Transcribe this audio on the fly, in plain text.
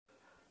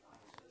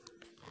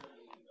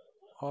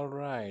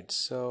Alright,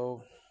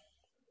 so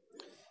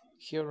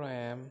here I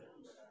am,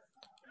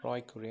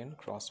 Roy Korean,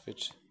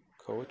 CrossFit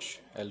coach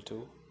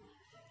L2,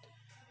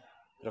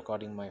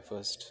 recording my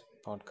first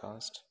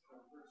podcast.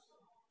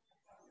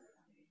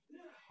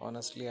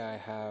 Honestly, I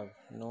have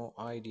no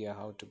idea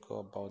how to go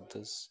about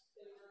this.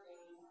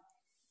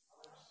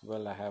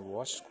 Well, I have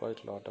watched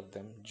quite a lot of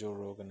them, Joe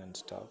Rogan and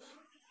stuff,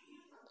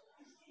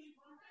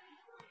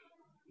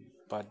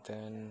 but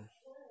then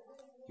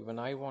even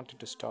I wanted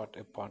to start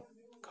a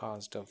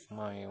podcast of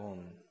my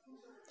own.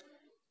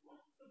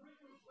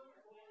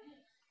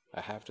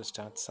 I have to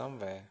start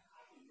somewhere.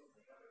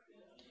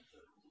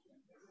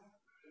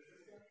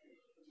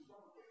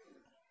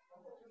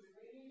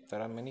 There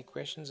are many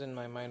questions in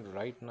my mind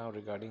right now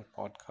regarding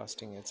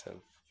podcasting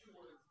itself.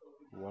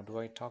 What do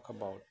I talk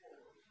about?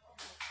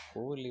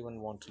 Who will even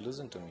want to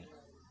listen to me?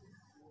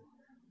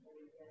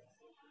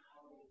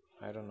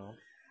 I don't know.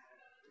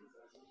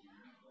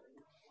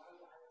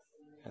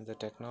 And the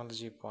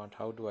technology part,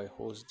 how do I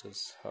host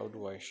this? How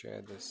do I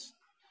share this?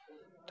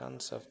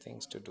 Tons of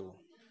things to do.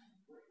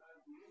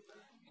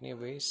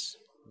 Anyways,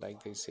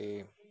 like they say,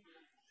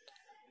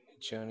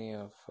 a journey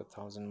of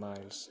 1,000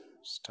 miles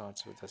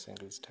starts with a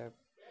single step.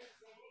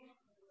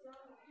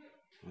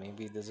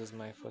 Maybe this is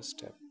my first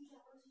step.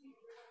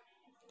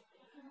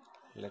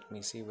 Let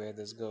me see where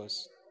this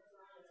goes.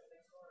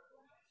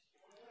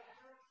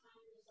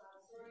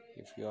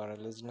 If you are a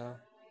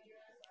listener,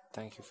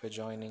 thank you for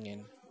joining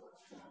in.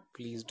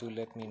 Please do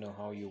let me know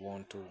how you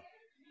want to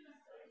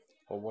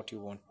or what you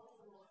want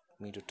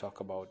me to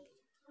talk about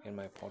in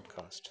my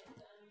podcast.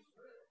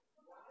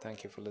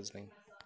 Thank you for listening.